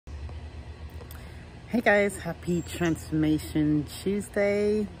Hey guys, happy Transformation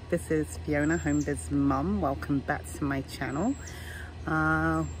Tuesday. This is Fiona, Homebiz Mum. Welcome back to my channel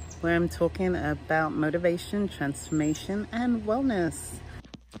where I'm talking about motivation, transformation and wellness.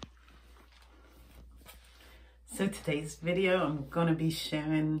 So today's video, I'm going to be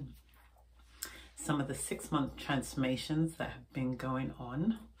sharing some of the 6-month transformations that have been going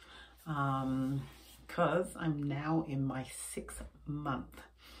on because I'm now in my 6th month.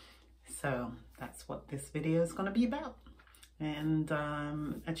 So that's what this video is going to be about. And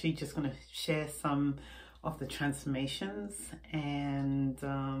actually just going to share some of the transformations and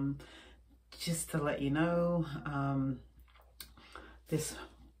just to let you know, this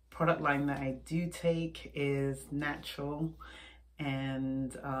product line that I do take is natural.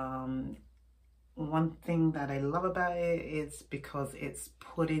 And one thing that I love about it is because it's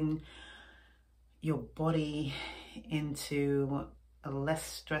putting your body into a less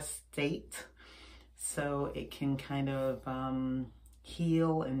stressed state, so it can kind of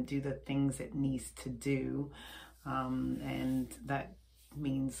heal and do the things it needs to do, and that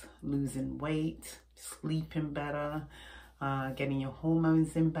means losing weight, sleeping better, getting your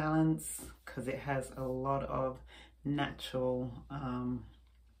hormones in balance, because it has a lot of natural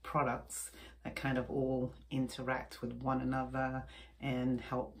products that kind of all interact with one another and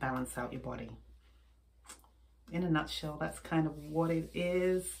help balance out your body. In a nutshell, that's kind of what it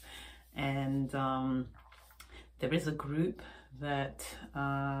is. And there is a group that,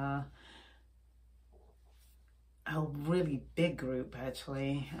 a really big group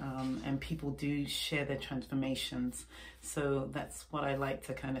actually, and people do share their transformations. So that's what I like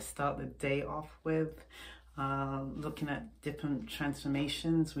to kind of start the day off with, looking at different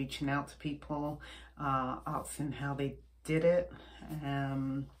transformations, reaching out to people, asking how they did it.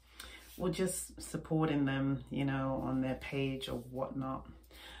 Or just supporting them, you know, on their page or whatnot.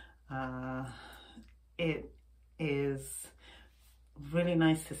 It is really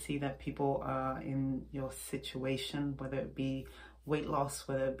nice to see that people are in your situation, whether it be weight loss,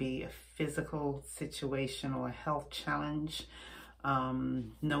 whether it be a physical situation or a health challenge,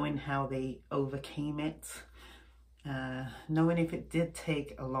 knowing how they overcame it, knowing if it did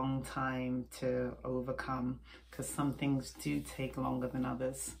take a long time to overcome, because some things do take longer than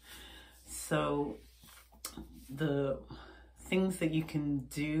others. So the things that you can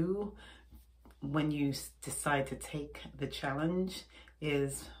do when you decide to take the challenge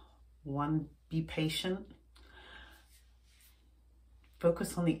is, 1, be patient,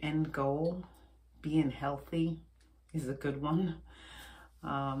 focus on the end goal. Being healthy is a good one.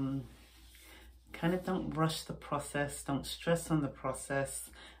 Kind of don't rush the process, don't stress on the process,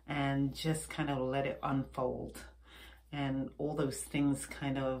 and just kind of let it unfold. And all those things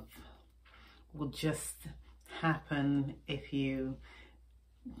kind of will just happen if you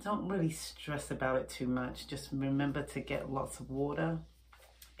don't really stress about it too much. Just remember to get lots of water.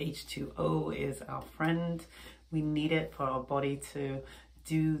 H2O is our friend. We need it for our body to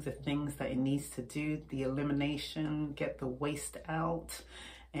do the things that it needs to do, the elimination, get the waste out,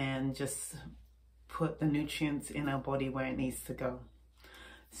 and just put the nutrients in our body where it needs to go.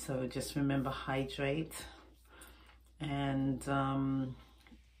 So just remember, hydrate. And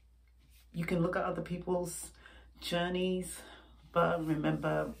you can look at other people's journeys, but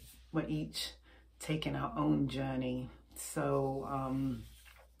remember, we're each taking our own journey. So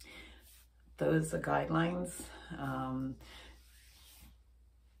those are guidelines.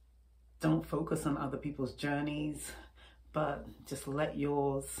 Don't focus on other people's journeys, but just let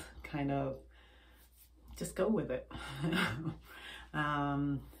yours kind of just go with it.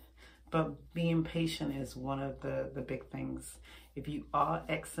 But being patient is one of the big things. If you are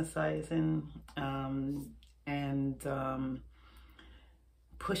exercising and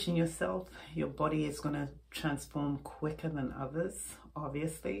pushing yourself, your body is going to transform quicker than others,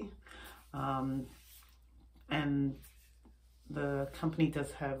 obviously. And the company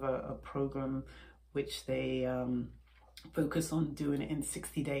does have a program which they focus on doing it in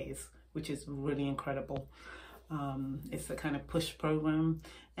 60 days, which is really incredible. It's a kind of push program,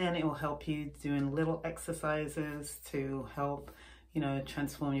 and it will help you doing little exercises to help, you know,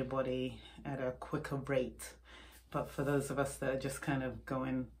 transform your body at a quicker rate. But for those of us that are just kind of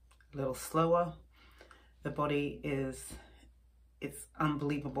going a little slower, the body it's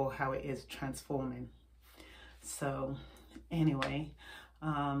unbelievable how it is transforming. So anyway,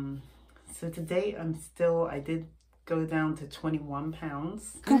 so today I did go down to 21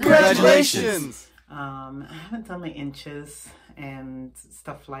 pounds. Congratulations! I haven't done my inches and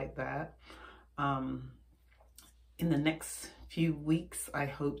stuff like that. In the next few weeks, I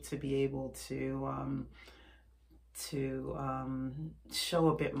hope to be able to show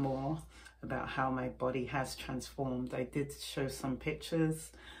a bit more about how my body has transformed. I did show some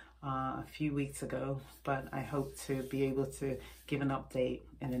pictures a few weeks ago, but I hope to be able to give an update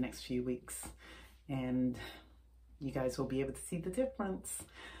in the next few weeks, and you guys will be able to see the difference,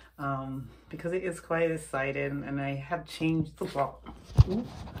 because it is quite exciting, and I have changed a lot. Ooh,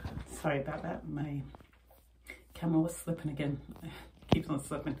 sorry about that, my camera was slipping again. It keeps on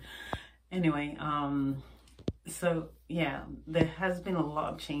slipping. Anyway, so yeah, there has been a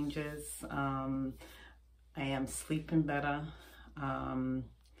lot of changes. I am sleeping better,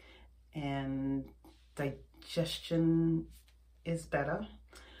 and digestion is better.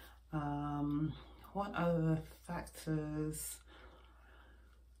 What other factors?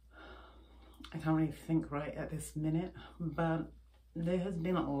 I can't really think right at this minute, but there has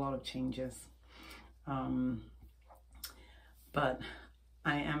been a lot of changes. But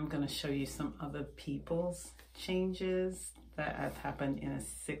I am going to show you some other people's changes that have happened in a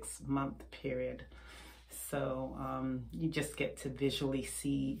 6-month period. So you just get to visually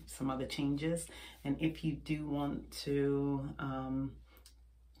see some other changes. And if you do want to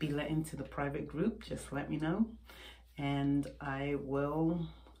be let into the private group, just let me know and I will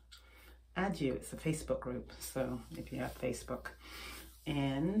add you. It's a Facebook group, so if you have Facebook.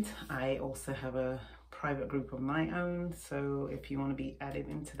 And I also have a private group of my own, so if you want to be added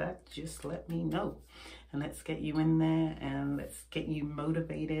into that, just let me know and let's get you in there, and let's get you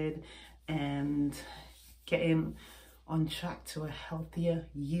motivated and getting on track to a healthier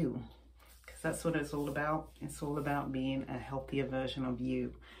you, because that's what it's all about. It's all about being a healthier version of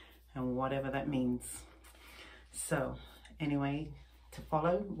you, and whatever that means. So anyway, to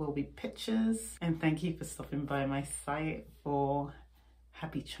follow will be pictures, and thank you for stopping by my site for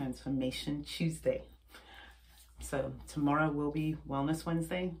Happy Transformation Tuesday. So tomorrow will be Wellness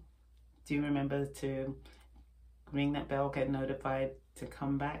Wednesday. Do remember to ring that bell, get notified to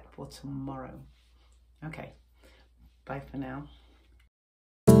come back for tomorrow. Okay, bye for now.